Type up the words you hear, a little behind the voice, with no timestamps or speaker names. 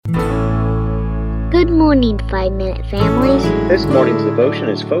Good morning, 5-Minute Families. This morning's devotion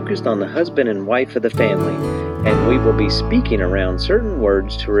is focused on the husband and wife of the family, and we will be speaking around certain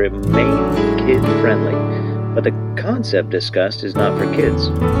words to remain kid-friendly. But the concept discussed is not for kids,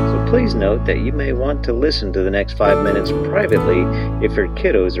 so please note that you may want to listen to the next 5 minutes privately if your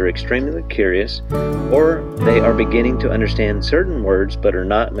kiddos are extremely curious, or they are beginning to understand certain words but are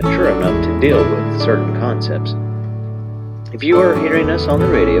not mature enough to deal with certain concepts. If you are hearing us on the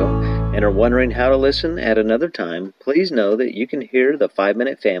radio and are wondering how to listen at another time, please know that you can hear the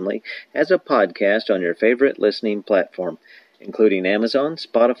 5-Minute Family as a podcast on your favorite listening platform, including Amazon,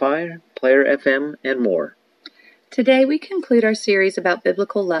 Spotify, Player FM, and more. Today we conclude our series about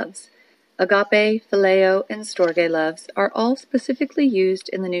biblical loves. Agape, phileo, and storge loves are all specifically used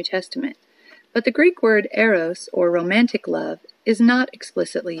in the New Testament, but the Greek word eros, or romantic love, is not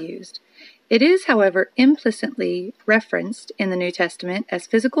explicitly used. It is, however, implicitly referenced in the New Testament as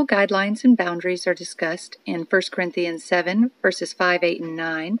physical guidelines and boundaries are discussed in 1 Corinthians 7, verses 5, 8, and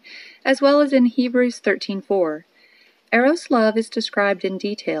 9, as well as in Hebrews 13:4. Eros love is described in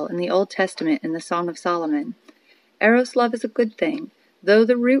detail in the Old Testament in the Song of Solomon. Eros love is a good thing, though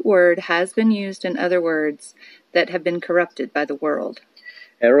the root word has been used in other words that have been corrupted by the world.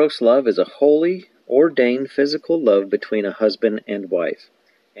 Eros love is a holy, ordained physical love between a husband and wife,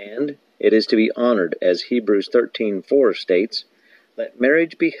 and it is to be honored, as Hebrews 13:4 states, "Let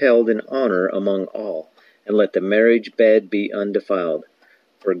marriage be held in honor among all, and let the marriage bed be undefiled.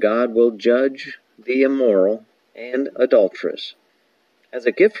 For God will judge the immoral and adulterous." As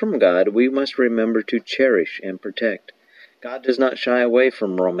a gift from God, we must remember to cherish and protect. God does not shy away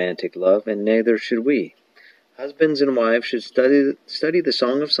from romantic love, and neither should we. Husbands and wives should study the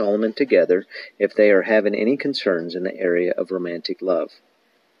Song of Solomon together if they are having any concerns in the area of romantic love.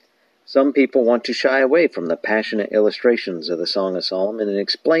 Some people want to shy away from the passionate illustrations of the Song of Solomon and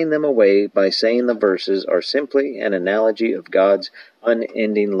explain them away by saying the verses are simply an analogy of God's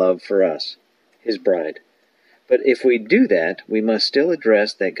unending love for us, His bride. But if we do that, we must still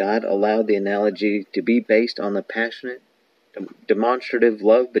address that God allowed the analogy to be based on the passionate, demonstrative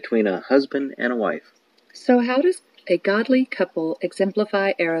love between a husband and a wife. So how does a godly couple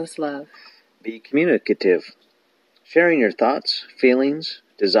exemplify Eros love? Be communicative. Sharing your thoughts, feelings,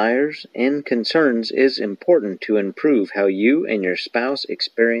 desires, and concerns is important to improve how you and your spouse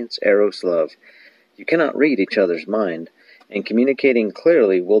experience Eros love. You cannot read each other's mind, and communicating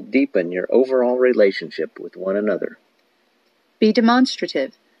clearly will deepen your overall relationship with one another. Be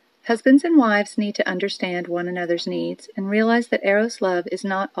demonstrative. Husbands and wives need to understand one another's needs and realize that Eros love is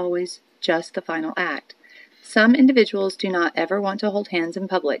not always just the final act. Some individuals do not ever want to hold hands in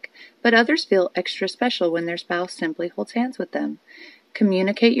public, but others feel extra special when their spouse simply holds hands with them.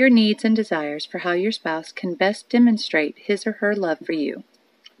 Communicate your needs and desires for how your spouse can best demonstrate his or her love for you.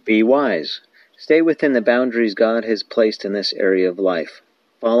 Be wise. Stay within the boundaries God has placed in this area of life.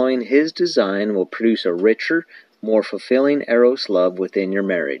 Following His design will produce a richer, more fulfilling Eros love within your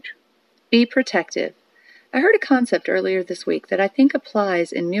marriage. Be protective. I heard a concept earlier this week that I think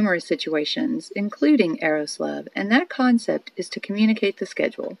applies in numerous situations, including Eros love, and that concept is to communicate the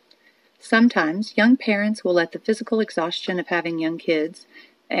schedule. Sometimes young parents will let the physical exhaustion of having young kids,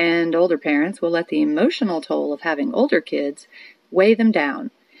 and older parents will let the emotional toll of having older kids weigh them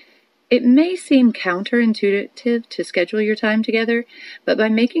down. It may seem counterintuitive to schedule your time together, but by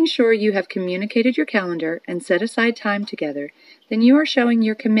making sure you have communicated your calendar and set aside time together, then you are showing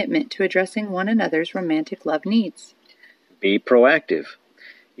your commitment to addressing one another's romantic love needs. Be proactive.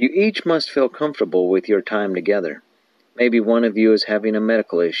 You each must feel comfortable with your time together. Maybe one of you is having a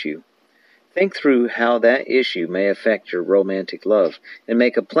medical issue. Think through how that issue may affect your romantic love and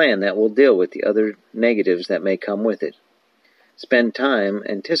make a plan that will deal with the other negatives that may come with it. Spend time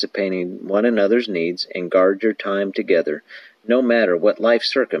anticipating one another's needs and guard your time together, no matter what life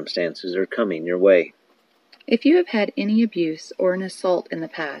circumstances are coming your way. If you have had any abuse or an assault in the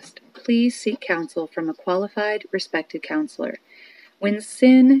past, please seek counsel from a qualified, respected counselor. When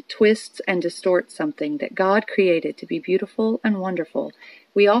sin twists and distorts something that God created to be beautiful and wonderful,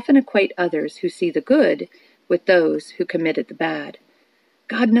 we often equate others who see the good with those who committed the bad.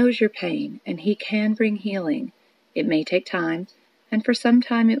 God knows your pain, and He can bring healing. It may take time, and for some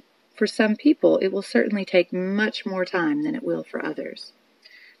people, it will certainly take much more time than it will for others.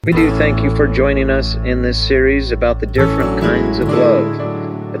 We do thank you for joining us in this series about the different kinds of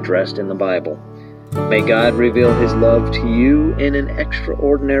love addressed in the Bible. May God reveal His love to you in an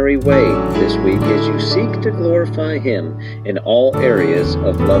extraordinary way this week as you seek to glorify Him in all areas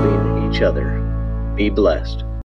of loving each other. Be blessed.